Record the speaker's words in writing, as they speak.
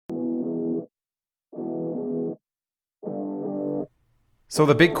So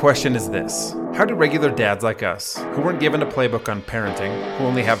the big question is this: how do regular dads like us, who weren't given a playbook on parenting, who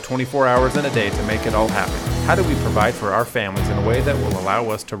only have 24 hours in a day to make it all happen, how do we provide for our families in a way that will allow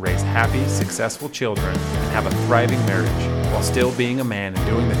us to raise happy, successful children and have a thriving marriage while still being a man and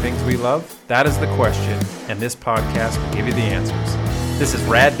doing the things we love? That is the question, and this podcast will give you the answers. This is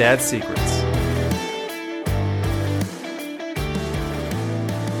Rad Dad Secrets.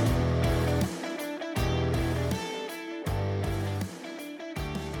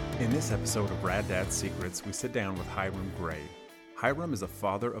 In this episode of Rad Dad Secrets, we sit down with Hiram Gray. Hiram is a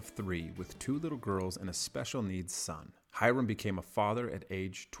father of 3 with 2 little girls and a special needs son. Hiram became a father at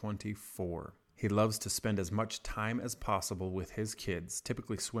age 24. He loves to spend as much time as possible with his kids,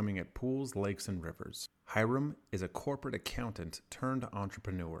 typically swimming at pools, lakes, and rivers. Hiram is a corporate accountant turned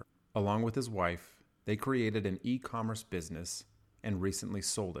entrepreneur. Along with his wife, they created an e-commerce business and recently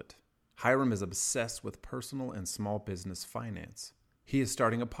sold it. Hiram is obsessed with personal and small business finance. He is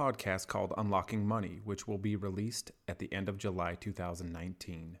starting a podcast called Unlocking Money, which will be released at the end of July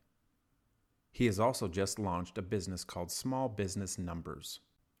 2019. He has also just launched a business called Small Business Numbers.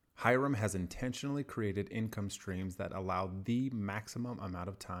 Hiram has intentionally created income streams that allow the maximum amount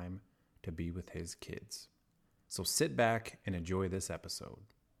of time to be with his kids. So sit back and enjoy this episode.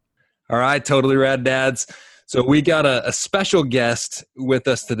 All right, Totally Rad Dads. So we got a special guest with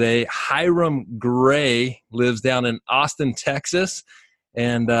us today. Hiram Gray lives down in Austin, Texas.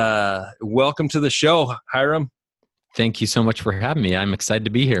 And welcome to the show, Hiram. Thank you so much for having me. I'm excited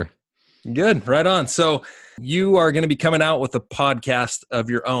to be here. Good, right on. So you are going to be coming out with a podcast of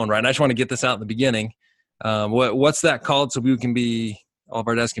your own, right? And I just want to get this out in the beginning. What's that called so all of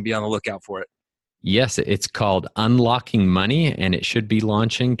our dads can be on the lookout for it? Yes, it's called Unlocking Money, and it should be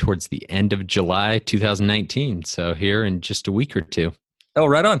launching towards the end of July 2019. So here in just a week or two. Oh,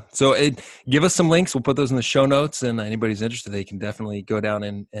 right on. So give us some links. We'll put those in the show notes, and anybody's interested, they can definitely go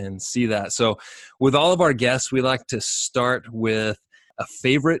down and see that. So with all of our guests, we like to start with a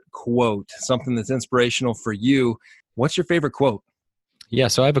favorite quote, something that's inspirational for you. What's your favorite quote? Yeah,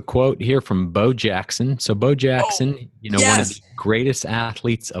 so I have a quote here from Bo Jackson. So Bo Jackson, yes! One of the greatest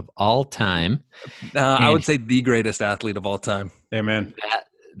athletes of all time. I would say the greatest athlete of all time. Amen.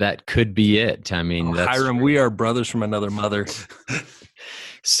 That could be it. I mean, Hiram, we are brothers from another mother.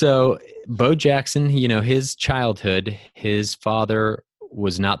 So Bo Jackson, his childhood, his father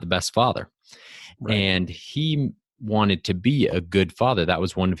was not the best father. Right. And he wanted to be a good father. That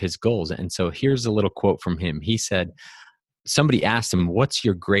was one of his goals. And so here's a little quote from him. He said, somebody asked him, what's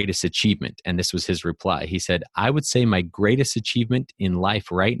your greatest achievement? And this was his reply. He said, I would say my greatest achievement in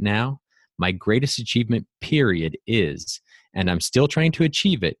life right now, my greatest achievement period is, and I'm still trying to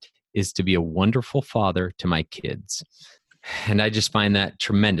achieve it, is to be a wonderful father to my kids. And I just find that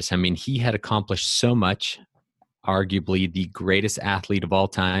tremendous. I mean, he had accomplished so much, arguably the greatest athlete of all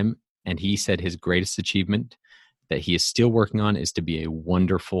time. And he said his greatest achievement that he is still working on is to be a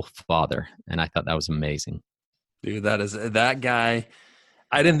wonderful father. And I thought that was amazing. Dude, that guy.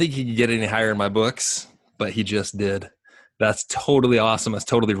 I didn't think he could get any higher in my books, but he just did. That's totally awesome. That's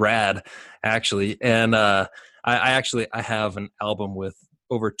totally rad, actually. And I have an album with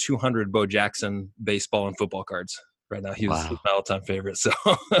over 200 Bo Jackson baseball and football cards right now. He's my all-time favorite. So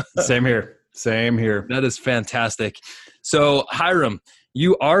Same here. That is fantastic. So Hiram,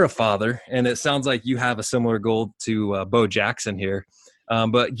 you are a father, and it sounds like you have a similar goal to Bo Jackson here.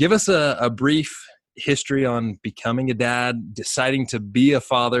 But give us a brief history on becoming a dad, deciding to be a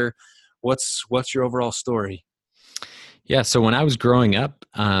father. What's your overall story? Yeah, so when I was growing up,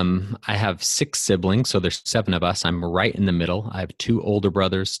 I have 6 siblings, so there's 7 of us. I'm right in the middle. I have 2 older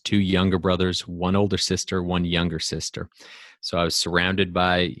brothers, 2 younger brothers, 1 older sister, 1 younger sister. So I was surrounded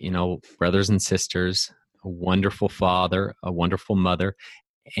by, brothers and sisters, a wonderful father, a wonderful mother.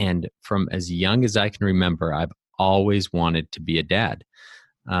 And from as young as I can remember, I've always wanted to be a dad.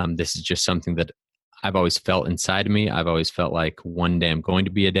 This is just something that I've always felt inside of me. I've always felt like one day I'm going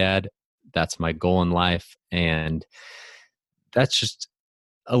to be a dad. That's my goal in life. And that's just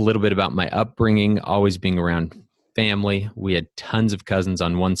a little bit about my upbringing, always being around family. We had tons of cousins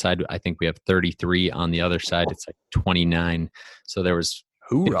on one side. I think we have 33 on the other side. It's like 29. So there was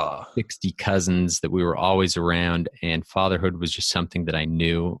 60 cousins that we were always around. And fatherhood was just something that I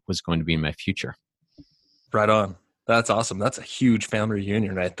knew was going to be in my future. Right on. That's awesome. That's a huge family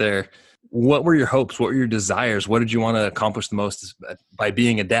reunion right there. What were your hopes? What were your desires? What did you want to accomplish the most by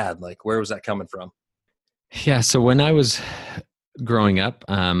being a dad? Like, where was that coming from? Yeah. So when I was growing up,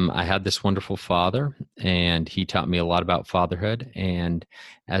 I had this wonderful father, and he taught me a lot about fatherhood. And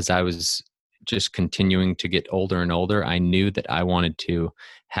as I was just continuing to get older and older, I knew that I wanted to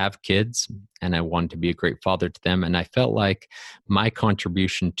have kids and I wanted to be a great father to them. And I felt like my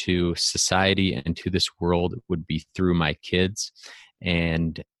contribution to society and to this world would be through my kids.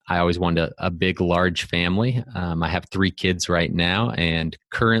 And I always wanted a big, large family. I have 3 kids right now, and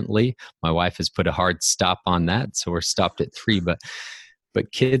currently my wife has put a hard stop on that. So we're stopped at 3,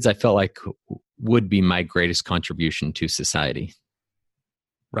 but kids, I felt like would be my greatest contribution to society.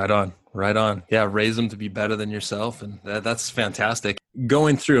 Right on, right on. Yeah, raise them to be better than yourself. And that's fantastic.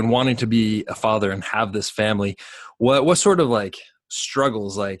 Going through and wanting to be a father and have this family, what sort of like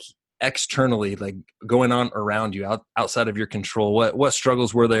struggles, like externally, like going on around you outside of your control, what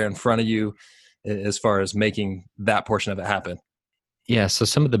struggles were there in front of you as far as making that portion of it happen? Yeah, so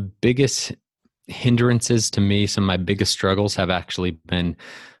some of the biggest hindrances to me, some of my biggest struggles have actually been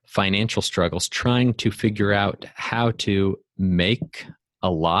financial struggles, trying to figure out how to make a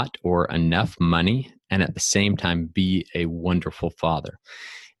lot or enough money and at the same time be a wonderful father.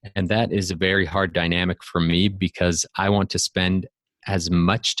 And that is a very hard dynamic for me because I want to spend as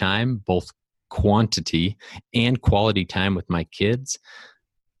much time, both quantity and quality time with my kids,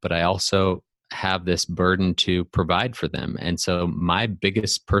 but I also have this burden to provide for them. And so my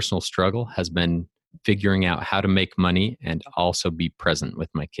biggest personal struggle has been figuring out how to make money and also be present with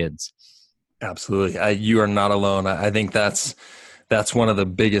my kids. Absolutely. You are not alone. I think that's one of the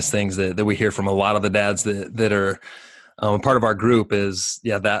biggest things that we hear from a lot of the dads that are part of our group is,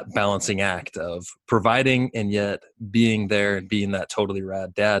 that balancing act of providing and yet being there and being that totally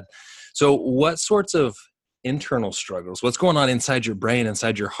rad dad. So what sorts of internal struggles, what's going on inside your brain,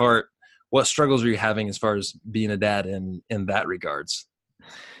 inside your heart? What struggles are you having as far as being a dad in that regards?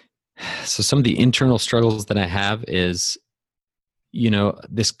 So some of the internal struggles that I have is,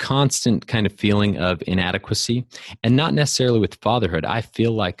 this constant kind of feeling of inadequacy, and not necessarily with fatherhood. I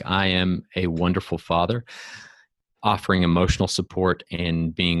feel like I am a wonderful father, offering emotional support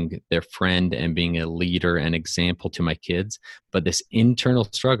and being their friend and being a leader and example to my kids. But this internal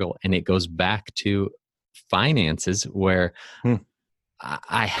struggle, and it goes back to finances, where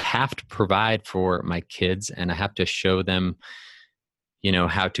I have to provide for my kids and I have to show them,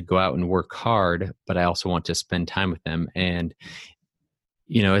 how to go out and work hard, but I also want to spend time with them. And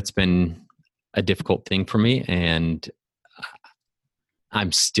it's been a difficult thing for me, and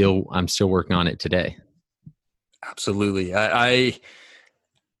I'm still working on it today. Absolutely. I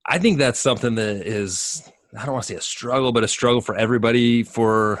think that's something that is, I don't want to say a struggle, but a struggle for everybody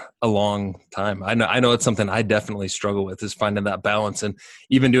for a long time. I know it's something I definitely struggle with, is finding that balance. And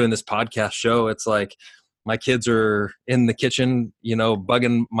even doing this podcast show, it's like my kids are in the kitchen,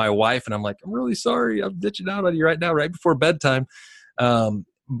 bugging my wife, and I'm like, I'm really sorry, I'm ditching out on you right now, right before bedtime.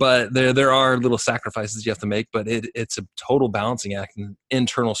 But there are little sacrifices you have to make, but it's a total balancing act and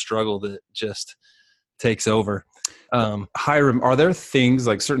internal struggle that just takes over. Hiram, are there things,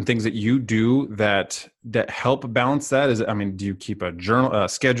 like certain things that you do that help balance that? Do you keep a journal,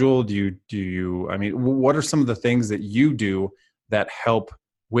 schedule? Do you, what are some of the things that you do that help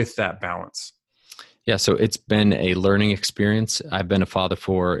with that balance? Yeah, so it's been a learning experience. I've been a father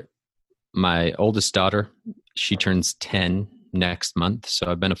for my oldest daughter. She turns 10 next month. So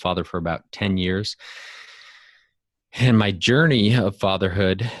I've been a father for about 10 years. And my journey of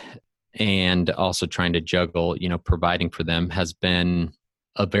fatherhood and also trying to juggle, providing for them has been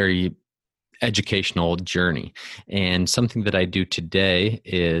a very educational journey. And something that I do today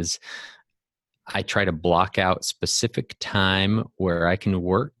is I try to block out specific time where I can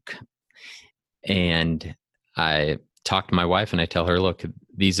work. And I talk to my wife and I tell her, look,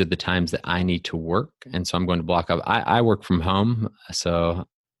 these are the times that I need to work. And so I'm going to block up. I work from home, so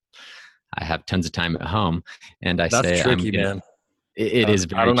I have tons of time at home. And That's tricky, man. It is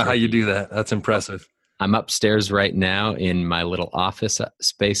very I don't know tricky. how you do that. That's impressive. I'm upstairs right now in my little office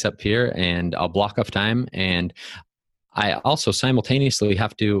space up here, and I'll block off time. And I also simultaneously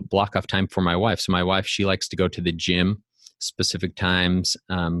have to block off time for my wife. So my wife, she likes to go to the gym specific times,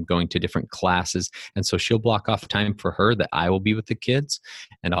 going to different classes. And so she'll block off time for her that I will be with the kids,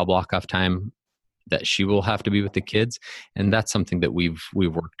 and I'll block off time that she will have to be with the kids. And that's something that we've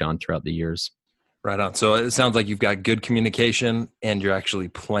worked on throughout the years. Right on. So it sounds like you've got good communication and you're actually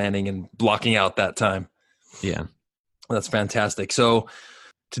planning and blocking out that time. Yeah. That's fantastic. So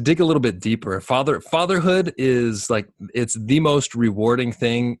to dig a little bit deeper, fatherhood is like, it's the most rewarding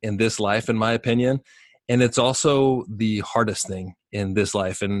thing in this life, in my opinion. And it's also the hardest thing in this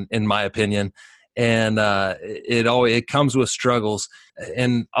life, in my opinion. And it comes with struggles.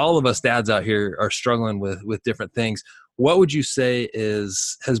 And all of us dads out here are struggling with different things. What would you say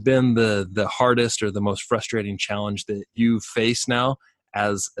has been the hardest or the most frustrating challenge that you face now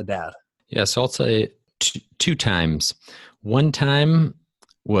as a dad? Yeah, so I'll say two times. One time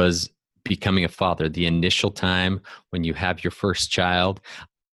was becoming a father, the initial time when you have your first child.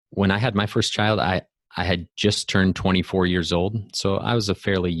 When I had my first child, I had just turned 24 years old. So I was a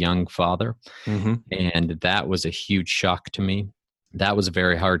fairly young father. Mm-hmm. And that was a huge shock to me. That was a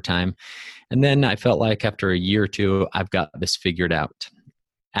very hard time. And then I felt like after a year or two, I've got this figured out.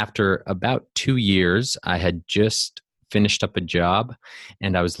 After about 2 years, I had just finished up a job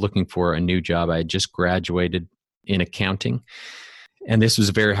and I was looking for a new job. I had just graduated in accounting. And this was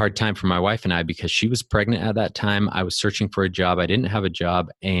a very hard time for my wife and I because she was pregnant at that time. I was searching for a job. I didn't have a job.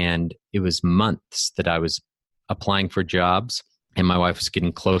 And it was months that I was applying for jobs. And my wife was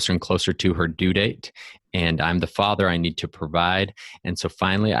getting closer and closer to her due date. And I'm the father. I need to provide. And so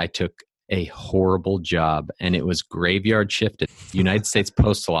finally, I took a horrible job. And it was graveyard shift at the United States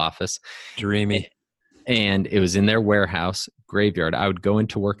Postal Office. Dreamy. And it was in their warehouse, graveyard. I would go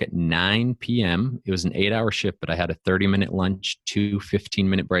into work at 9 p.m. It was an 8-hour shift, but I had a 30-minute lunch, 2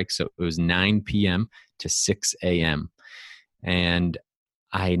 15-minute breaks. So it was 9 p.m. to 6 a.m. And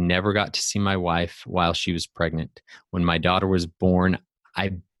I never got to see my wife while she was pregnant. When my daughter was born,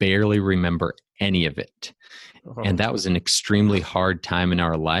 I barely remember any of it. Oh. And that was an extremely hard time in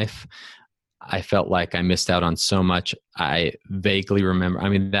our life. I felt like I missed out on so much. I vaguely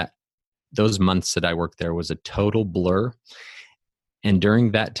remember, those months that I worked there was a total blur. And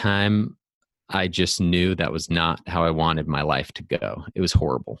during that time, I just knew that was not how I wanted my life to go. It was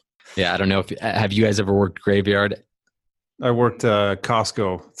horrible. Yeah, I don't know have you guys ever worked graveyard? I worked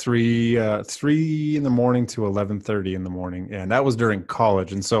Costco 3 in the morning to 11:30 in the morning, and that was during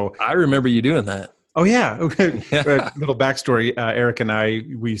college. And so I remember you doing that. Oh yeah, okay. Little backstory: Eric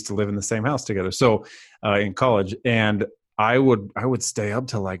and we used to live in the same house together. So in college, and I would stay up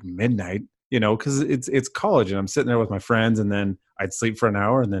till like midnight, because it's college, and I'm sitting there with my friends, and then I'd sleep for an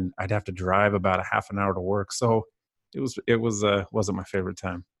hour, and then I'd have to drive about a half an hour to work. So it wasn't my favorite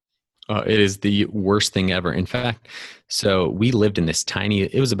time. It is the worst thing ever. In fact, so we lived in this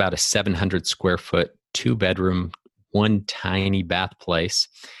it was about a 700 square foot, 2-bedroom, one tiny bath place.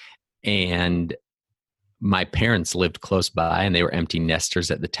 And my parents lived close by and they were empty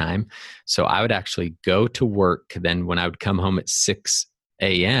nesters at the time. So I would actually go to work. Then when I would come home at 6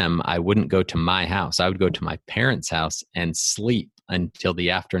 a.m., I wouldn't go to my house. I would go to my parents' house and sleep until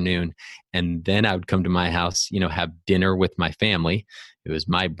the afternoon. And then I would come to my house, have dinner with my family. It was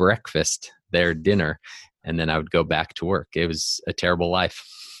my breakfast, their dinner. And then I would go back to work. It was a terrible life.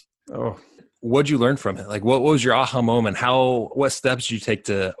 Oh, what'd you learn from it? Like, what was your aha moment? What steps did you take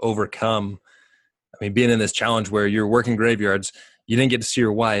to overcome? I mean, being in this challenge where you're working graveyards, you didn't get to see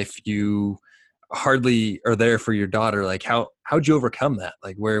your wife, you hardly are there for your daughter. Like, how'd you overcome that?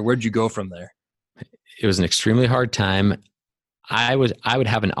 Like, where'd you go from there? It was an extremely hard time. I would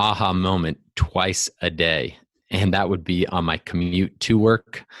have an aha moment twice a day, and that would be on my commute to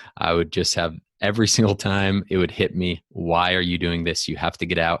work. I would just have every single time it would hit me, why are you doing this? You have to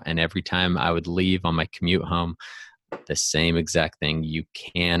get out. And every time I would leave on my commute home, the same exact thing. You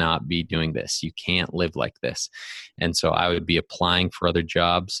cannot be doing this. You can't live like this. And so I would be applying for other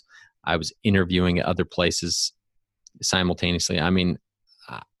jobs. I was interviewing at other places simultaneously. I mean,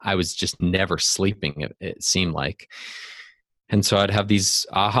 I was just never sleeping, it seemed like. And so I'd have these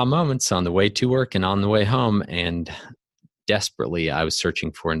aha moments on the way to work and on the way home. And desperately, I was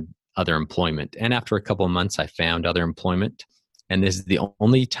searching for other employment. And after a couple of months, I found other employment. And this is the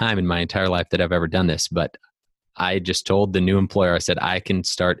only time in my entire life that I've ever done this. But I just told the new employer, I said, I can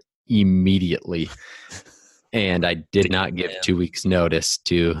start immediately. And I did not give 2 weeks notice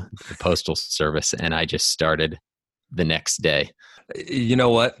to the Postal Service. And I just started the next day. You know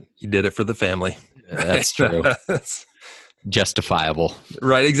what? You did it for the family. That's true. Justifiable.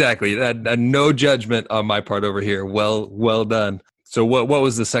 Right, exactly. No judgment on my part over here. Well done. So what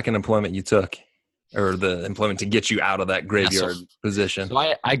was the second employment you took, or the employment to get you out of that graveyard position?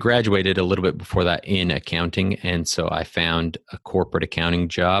 So I graduated a little bit before that in accounting, and so I found a corporate accounting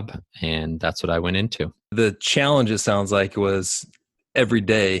job, and that's what I went into. The challenge, it sounds like, was every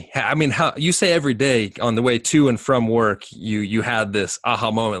day. I mean, how you say every day on the way to and from work, you had this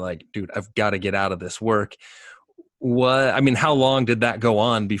aha moment, like, dude, I've got to get out of this work. How long did that go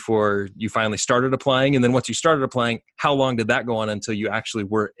on before you finally started applying? And then once you started applying, how long did that go on until you actually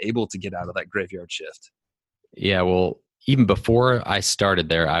were able to get out of that graveyard shift? Yeah, well, even before I started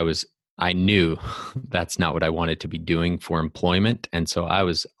there, I knew that's not what I wanted to be doing for employment. And so I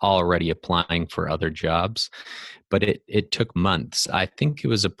was already applying for other jobs, but it took months. I think it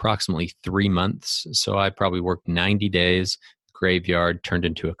was approximately 3 months. So I probably worked 90 days, graveyard, turned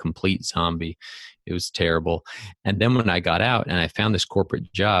into a complete zombie. It was terrible. And then when I got out and I found this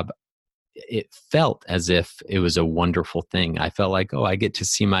corporate job, it felt as if it was a wonderful thing. I felt like, oh, I get to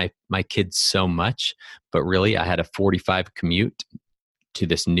see my kids so much, but really I had a 45 commute to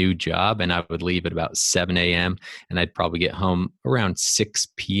this new job, and I would leave at about 7 a.m. and I'd probably get home around 6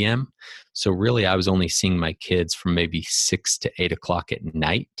 p.m. So really I was only seeing my kids from maybe 6 to 8 o'clock at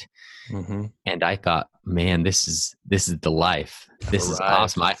night. Mm-hmm. And I thought, man, this is the life. This is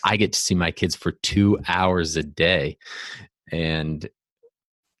awesome. I get to see my kids for 2 hours a day. And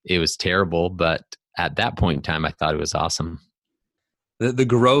it was terrible, but at that point in time, I thought it was awesome. The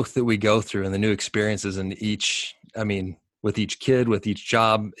growth that we go through and the new experiences with each kid, with each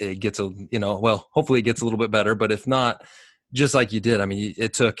job, it gets hopefully it gets a little bit better, but if not, just like you did,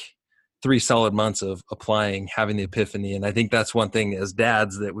 it took 3 solid months of applying, having the epiphany. And I think that's one thing as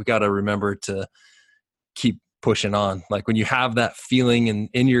dads that we got to remember to keep pushing on. Like when you have that feeling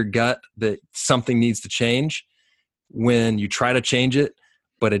in your gut that something needs to change, when you try to change it,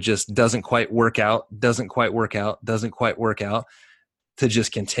 but it just doesn't quite work out, to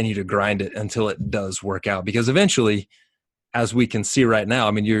just continue to grind it until it does work out. Because eventually, as we can see right now,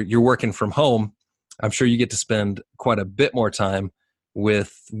 you're working from home. I'm sure you get to spend quite a bit more time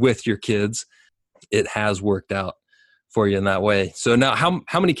with your kids. It has worked out for you in that way. So now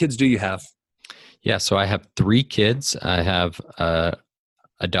how many kids do you have? Yeah, so I have 3 kids. I have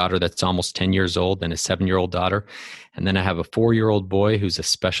a daughter that's almost 10 years old and a 7-year-old daughter. And then I have a 4-year-old boy who's a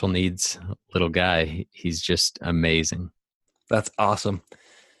special needs little guy. He's just amazing. That's awesome.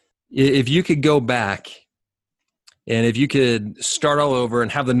 If you could go back and if you could start all over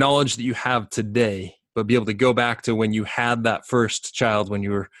and have the knowledge that you have today, but be able to go back to when you had that first child, when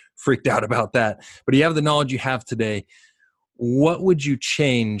you were freaked out about that, but you have the knowledge you have today, what would you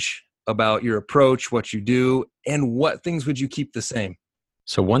change about your approach, what you do, and what things would you keep the same?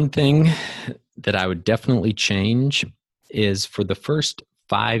 So one thing that I would definitely change is for the first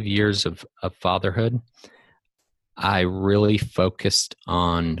 5 years of fatherhood, I really focused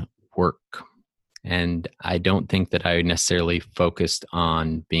on work. And I don't think that I necessarily focused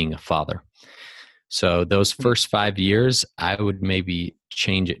on being a father. So those first 5 years, I would maybe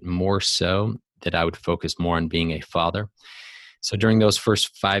change it more so that I would focus more on being a father. So during those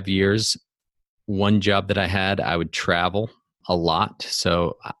first 5 years, one job that I had, I would travel a lot.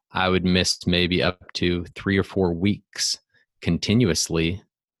 So I would miss maybe up to 3 or 4 weeks continuously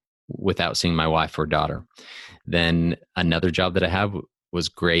without seeing my wife or daughter. Then another job that I have was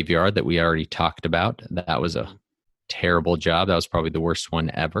graveyard that we already talked about. That was a terrible job. That was probably the worst one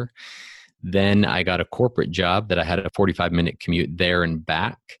ever. Then I got a corporate job that I had a 45-minute commute there and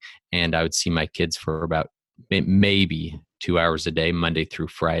back. And I would see my kids for about maybe 2 hours a day, Monday through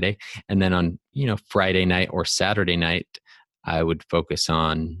Friday. And then on, Friday night or Saturday night, I would focus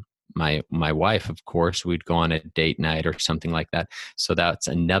on my wife, of course. We'd go on a date night or something like that. So that's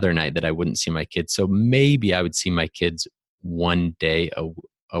another night that I wouldn't see my kids. So maybe I would see my kids one day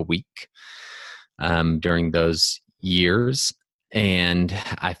a week during those years. And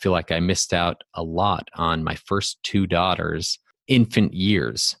I feel like I missed out a lot on my first 2 daughters' infant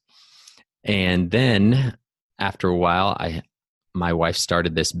years. And then after a while, my wife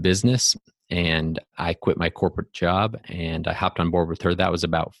started this business and I quit my corporate job and I hopped on board with her. That was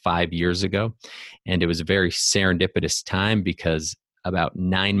about 5 years ago. And it was a very serendipitous time because about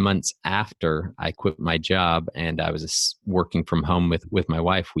 9 months after I quit my job and I was working from home with my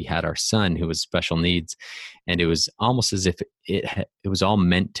wife, we had our son who was special needs. And it was almost as if it was all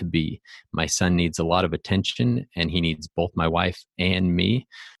meant to be. My son needs a lot of attention and he needs both my wife and me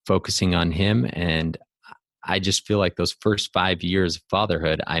focusing on him. And I just feel like those first 5 years of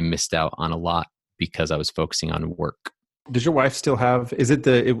fatherhood, I missed out on a lot because I was focusing on work. Does your wife still have, is it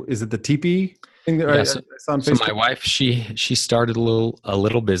the teepee thing that I saw on Facebook? So my wife, she started a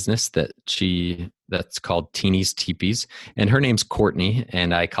little business that's called Teeny's Teepees, and her name's Courtney,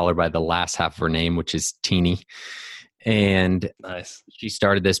 and I call her by the last half of her name, which is Teeny. And nice. She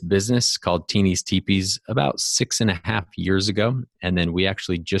started this business called Teeny's Teepees about 6.5 years ago. And then we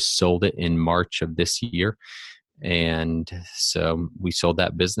actually just sold it in March of this year. And so we sold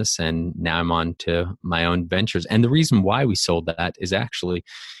that business and now I'm on to my own ventures. And the reason why we sold that is actually,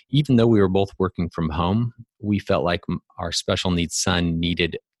 even though we were both working from home, we felt like our special needs son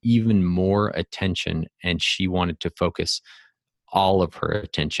needed even more attention and she wanted to focus all of her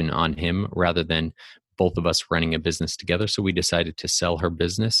attention on him rather than both of us running a business together. So we decided to sell her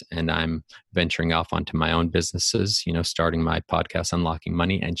business and I'm venturing off onto my own businesses, starting my podcast, Unlocking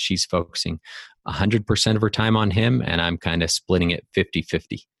Money, and she's focusing 100% of her time on him and I'm kind of splitting it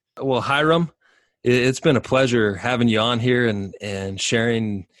 50-50. Well, Hiram, it's been a pleasure having you on here and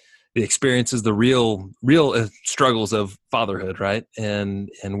sharing experiences, the real struggles of fatherhood, right? And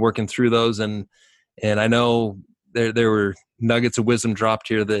working through those. And I know there were nuggets of wisdom dropped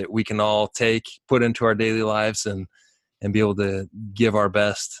here that we can all take, put into our daily lives, and be able to give our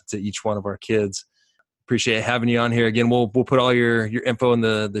best to each one of our kids. Appreciate having you on here again. We'll put all your info in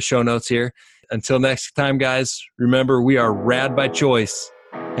the show notes here. Until next time, guys, remember, we are rad by choice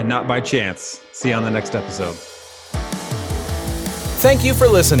and not by chance. See you on the next episode. Thank you for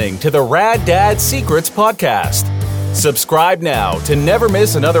listening to the Rad Dad Secrets podcast. Subscribe now to never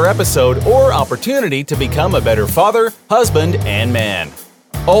miss another episode or opportunity to become a better father, husband, and man.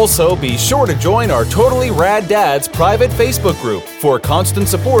 Also, be sure to join our Totally Rad Dads private Facebook group for constant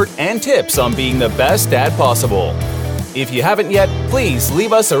support and tips on being the best dad possible. If you haven't yet, please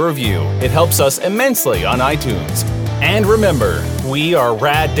leave us a review. It helps us immensely on iTunes. And remember, we are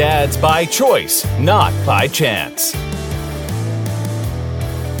Rad Dads by choice, not by chance.